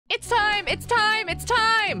It's time! It's time! It's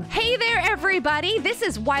time! Hey there, everybody! This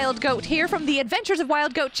is Wild Goat here from the Adventures of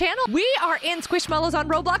Wild Goat channel. We are in Squishmallows on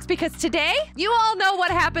Roblox because today, you all know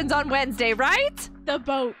what happens on Wednesday, right? The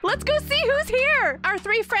boat. Let's go see who's here! Our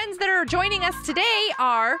three friends that are joining us today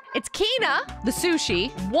are, it's Keina, the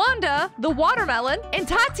sushi, Wanda, the watermelon, and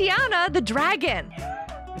Tatiana, the dragon.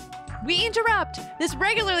 We interrupt this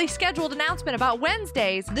regularly scheduled announcement about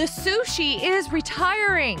Wednesdays. The sushi is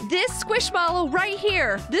retiring. This Squishmallow right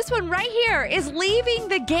here, this one right here, is leaving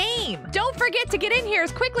the game. Don't forget to get in here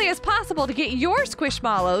as quickly as possible to get your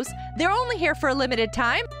Squishmallows. They're only here for a limited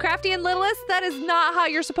time. Crafty and Littlest, that is not how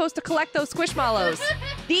you're supposed to collect those Squishmallows.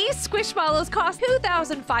 These Squishmallows cost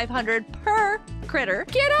 $2,500 per critter.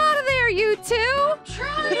 Get out of there, you two!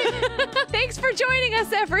 Thanks for joining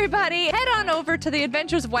us, everybody. Head on over to the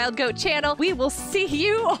Adventures of Wild Goat channel. We will see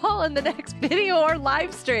you all in the next video or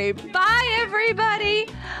live stream. Bye, everybody.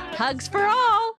 Hugs for all.